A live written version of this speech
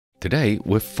Today,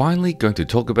 we're finally going to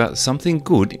talk about something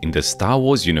good in the Star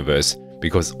Wars universe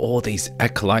because all these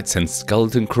acolytes and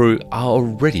skeleton crew are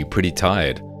already pretty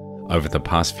tired. Over the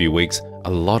past few weeks, a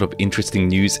lot of interesting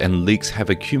news and leaks have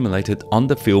accumulated on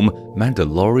the film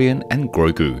Mandalorian and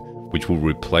Grogu, which will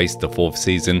replace the 4th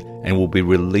season and will be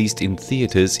released in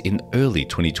theaters in early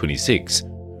 2026.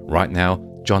 Right now,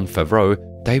 Jon Favreau,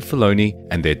 Dave Filoni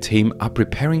and their team are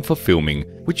preparing for filming,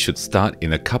 which should start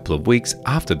in a couple of weeks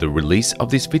after the release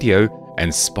of this video,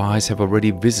 and spies have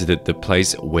already visited the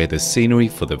place where the scenery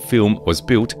for the film was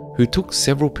built, who took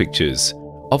several pictures.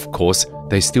 Of course,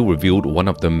 they still revealed one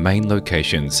of the main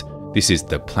locations. This is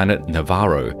the planet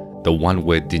Navarro, the one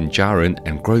where Din Djarin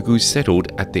and Grogu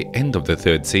settled at the end of the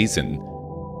 3rd season.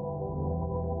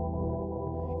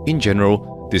 In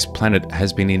general, this planet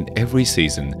has been in every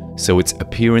season, so its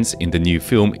appearance in the new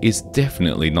film is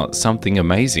definitely not something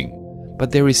amazing.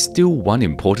 But there is still one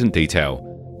important detail.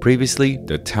 Previously,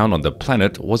 the town on the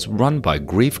planet was run by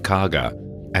Greef Karga,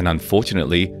 and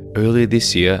unfortunately, earlier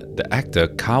this year, the actor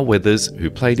Carl Weathers, who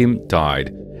played him, died,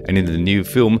 and in the new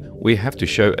film, we have to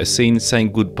show a scene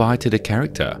saying goodbye to the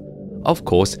character. Of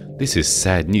course, this is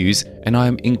sad news, and I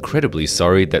am incredibly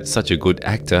sorry that such a good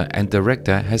actor and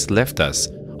director has left us.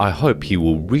 I hope he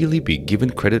will really be given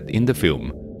credit in the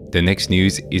film. The next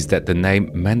news is that the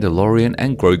name Mandalorian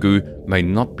and Grogu may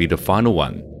not be the final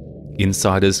one.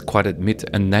 Insiders quite admit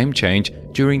a name change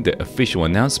during the official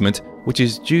announcement, which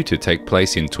is due to take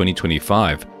place in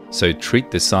 2025, so treat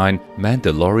the sign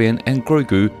Mandalorian and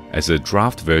Grogu as a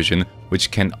draft version which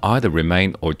can either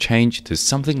remain or change to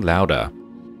something louder.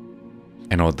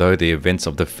 And although the events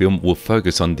of the film will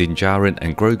focus on Din Djarin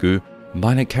and Grogu,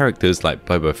 minor characters like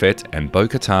Boba Fett and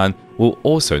Bo-Katan will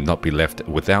also not be left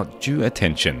without due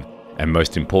attention. And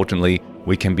most importantly,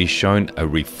 we can be shown a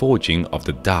reforging of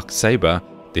the dark saber,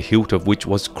 the hilt of which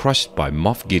was crushed by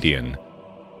Moff Gideon.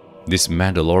 This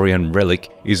Mandalorian relic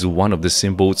is one of the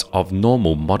symbols of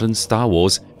normal modern Star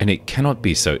Wars, and it cannot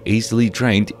be so easily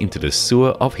drained into the sewer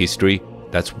of history.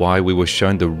 That's why we were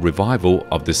shown the revival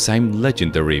of the same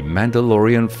legendary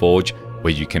Mandalorian forge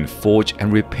where you can forge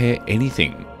and repair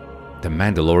anything. The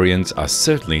Mandalorians are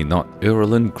certainly not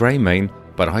Urlan Greymane,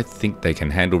 but I think they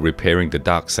can handle repairing the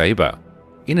dark saber.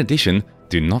 In addition,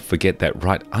 do not forget that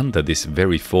right under this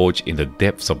very forge in the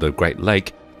depths of the Great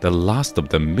Lake, the last of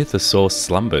the Mythosaur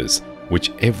slumbers,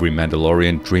 which every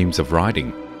Mandalorian dreams of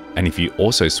riding. And if you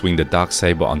also swing the dark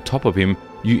saber on top of him,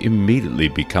 you immediately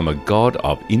become a god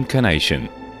of incarnation.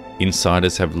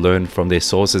 Insiders have learned from their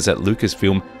sources at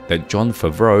Lucasfilm that Jon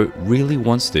Favreau really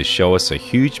wants to show us a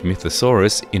huge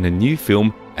Mythosaurus in a new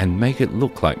film and make it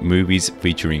look like movies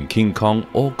featuring King Kong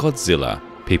or Godzilla.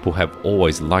 People have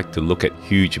always liked to look at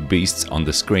huge beasts on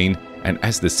the screen, and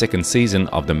as the 2nd season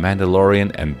of The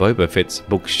Mandalorian and Boba Fett's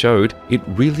book showed, it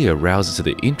really arouses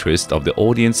the interest of the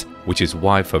audience, which is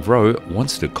why Favreau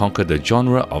wants to conquer the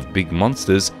genre of big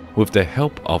monsters with the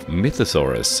help of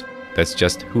Mythosaurus. That's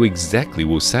just who exactly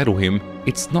will saddle him,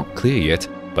 it's not clear yet,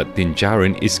 but Din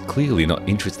Djarin is clearly not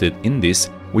interested in this,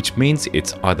 which means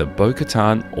it's either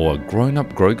Bo-Katan or a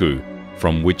grown-up Grogu,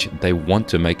 from which they want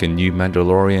to make a new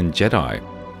Mandalorian Jedi.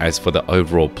 As for the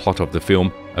overall plot of the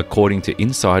film, according to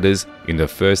insiders, in the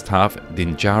first half,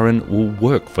 Din Djarin will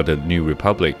work for the New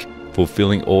Republic,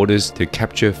 fulfilling orders to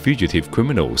capture fugitive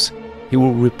criminals. He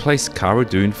will replace Cara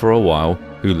Dune for a while,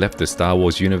 who left the Star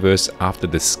Wars universe after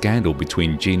the scandal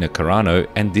between Gina Carano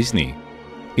and Disney.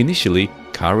 Initially,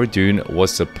 Cara Dune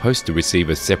was supposed to receive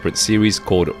a separate series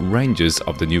called Rangers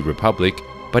of the New Republic,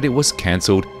 but it was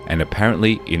cancelled, and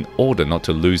apparently, in order not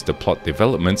to lose the plot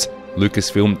developments,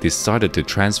 Lucasfilm decided to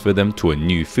transfer them to a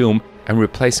new film and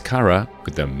replace Cara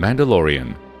with the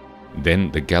Mandalorian.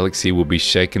 Then the galaxy will be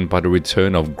shaken by the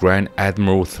return of Grand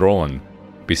Admiral Thrawn.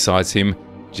 Besides him,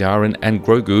 Djarin and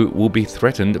Grogu will be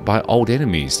threatened by old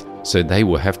enemies, so they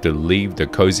will have to leave the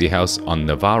cozy house on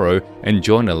Navarro and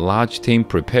join a large team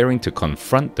preparing to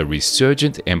confront the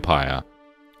resurgent Empire.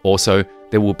 Also,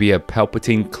 there will be a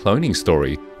Palpatine cloning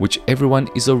story, which everyone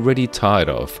is already tired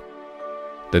of.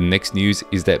 The next news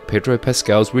is that Pedro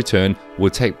Pascal's return will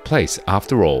take place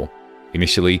after all.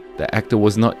 Initially, the actor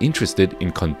was not interested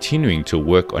in continuing to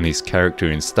work on his character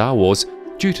in Star Wars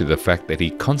due to the fact that he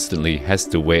constantly has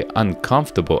to wear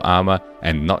uncomfortable armor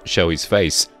and not show his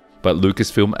face, but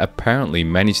Lucasfilm apparently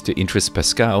managed to interest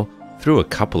Pascal, threw a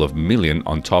couple of million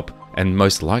on top, and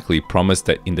most likely promised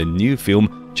that in the new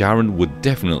film, Djarin would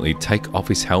definitely take off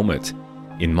his helmet.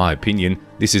 In my opinion,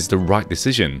 this is the right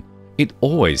decision. It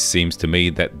always seems to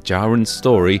me that Djarin's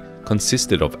story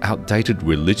consisted of outdated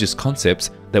religious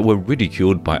concepts that were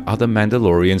ridiculed by other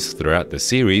Mandalorians throughout the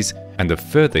series, and the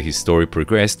further his story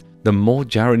progressed, the more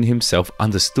Jaren himself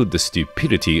understood the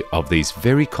stupidity of these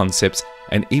very concepts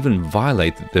and even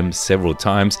violated them several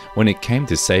times when it came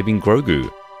to saving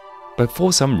Grogu. But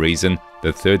for some reason,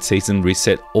 the third season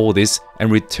reset all this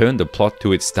and returned the plot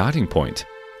to its starting point.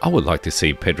 I would like to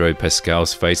see Pedro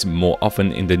Pascal's face more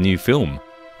often in the new film.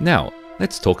 Now,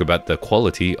 let's talk about the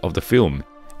quality of the film.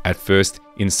 At first,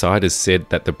 insiders said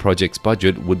that the project's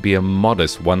budget would be a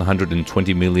modest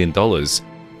 $120 million,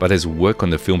 but as work on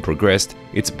the film progressed,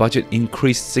 its budget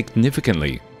increased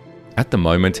significantly. At the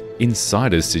moment,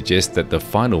 insiders suggest that the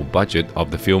final budget of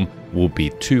the film will be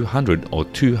 $200 or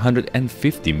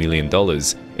 $250 million,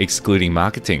 excluding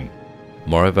marketing.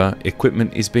 Moreover,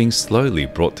 equipment is being slowly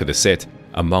brought to the set,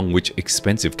 among which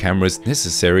expensive cameras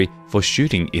necessary for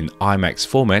shooting in IMAX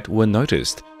format were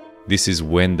noticed. This is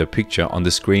when the picture on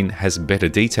the screen has better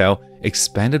detail,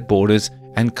 expanded borders,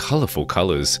 and colorful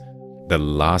colors. The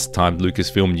last time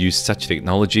Lucasfilm used such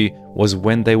technology was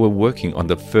when they were working on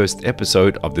the first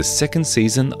episode of the second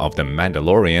season of The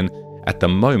Mandalorian, at the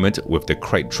moment with the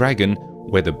Krayt Dragon,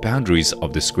 where the boundaries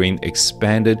of the screen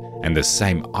expanded and the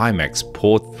same IMAX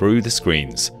poured through the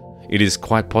screens. It is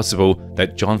quite possible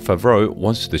that Jon Favreau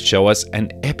wants to show us an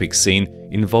epic scene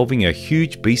involving a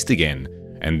huge beast again,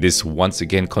 and this once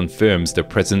again confirms the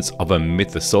presence of a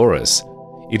Mythosaurus.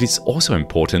 It is also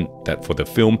important that for the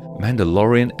film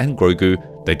Mandalorian and Grogu,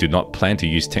 they do not plan to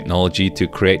use technology to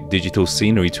create digital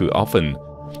scenery too often.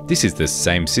 This is the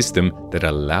same system that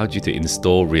allowed you to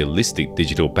install realistic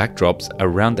digital backdrops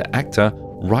around the actor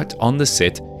right on the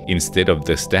set instead of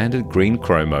the standard green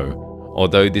chromo.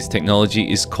 Although this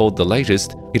technology is called the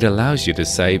latest, it allows you to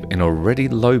save an already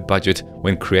low budget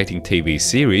when creating TV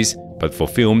series, but for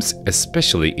films,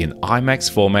 especially in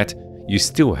IMAX format, you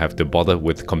still have to bother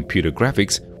with computer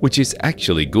graphics, which is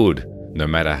actually good. No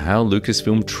matter how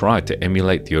Lucasfilm tried to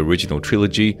emulate the original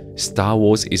trilogy, Star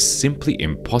Wars is simply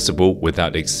impossible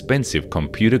without expensive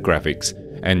computer graphics,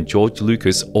 and George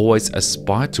Lucas always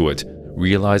aspired to it,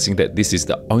 realizing that this is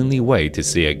the only way to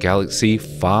see a galaxy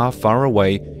far, far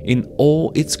away in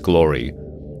all its glory.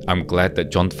 I'm glad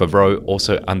that Jon Favreau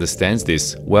also understands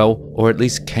this well, or at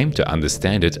least came to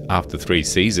understand it after 3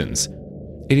 seasons.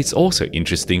 It is also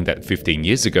interesting that 15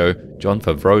 years ago, Jon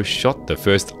Favreau shot the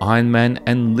first Iron Man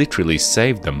and literally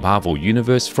saved the Marvel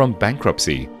Universe from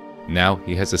bankruptcy. Now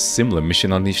he has a similar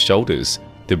mission on his shoulders,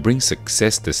 to bring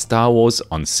success to Star Wars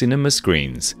on cinema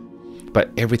screens.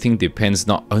 But everything depends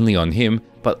not only on him,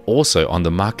 but also on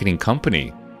the marketing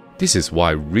company. This is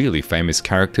why really famous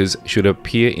characters should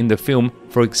appear in the film,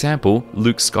 for example,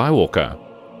 Luke Skywalker.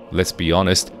 Let's be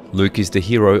honest, Luke is the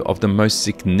hero of the most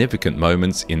significant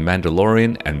moments in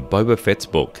Mandalorian and Boba Fett's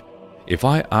book. If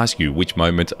I ask you which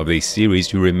moment of these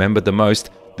series you remember the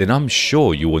most, then I'm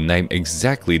sure you will name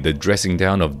exactly the dressing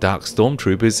down of dark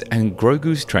stormtroopers and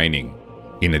Grogu's training.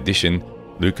 In addition,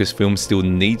 Lucasfilm still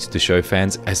needs to show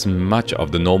fans as much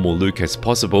of the normal Luke as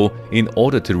possible in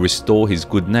order to restore his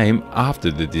good name after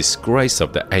the disgrace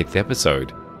of the 8th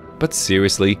episode. But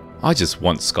seriously, I just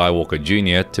want Skywalker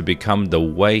Jr. to become the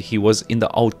way he was in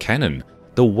the old canon,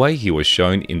 the way he was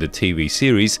shown in the TV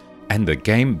series and the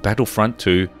game Battlefront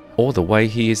 2, or the way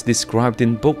he is described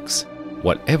in books.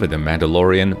 Whatever the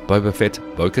Mandalorian, Boba Fett,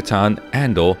 Bo-Katan,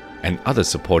 Andor, and other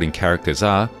supporting characters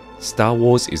are, Star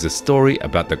Wars is a story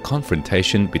about the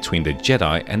confrontation between the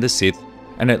Jedi and the Sith,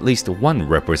 and at least one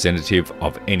representative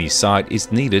of any side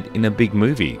is needed in a big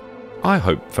movie. I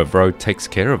hope Favreau takes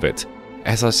care of it.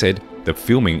 As I said, the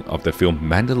filming of the film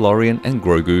Mandalorian and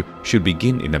Grogu should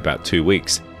begin in about 2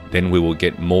 weeks. Then we will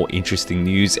get more interesting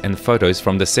news and photos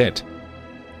from the set.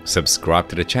 Subscribe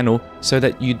to the channel so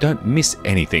that you don't miss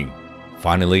anything.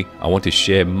 Finally, I want to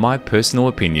share my personal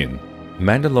opinion.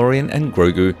 Mandalorian and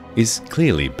Grogu is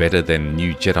clearly better than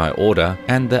New Jedi Order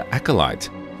and The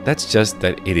Acolyte. That's just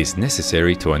that it is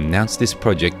necessary to announce this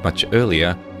project much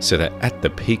earlier so that at the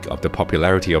peak of the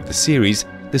popularity of the series,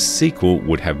 the sequel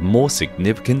would have more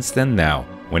significance than now,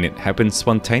 when it happened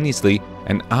spontaneously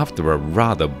and after a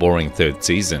rather boring 3rd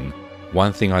season.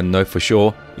 One thing I know for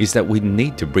sure is that we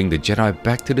need to bring the Jedi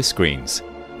back to the screens.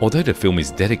 Although the film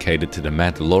is dedicated to the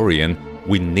Mandalorian,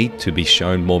 we need to be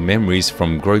shown more memories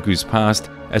from Grogu's past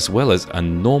as well as a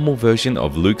normal version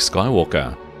of Luke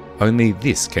Skywalker. Only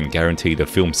this can guarantee the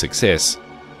film's success.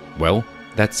 Well,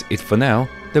 that's it for now.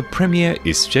 The premiere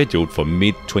is scheduled for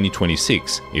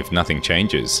mid-2026 if nothing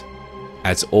changes.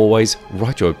 As always,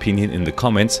 write your opinion in the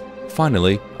comments.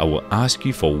 Finally, I will ask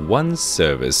you for one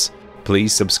service.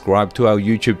 Please subscribe to our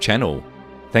YouTube channel.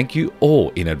 Thank you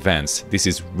all in advance. This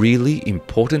is really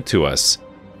important to us.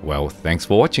 Well, thanks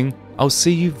for watching. I'll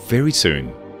see you very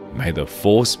soon. May the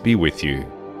Force be with you.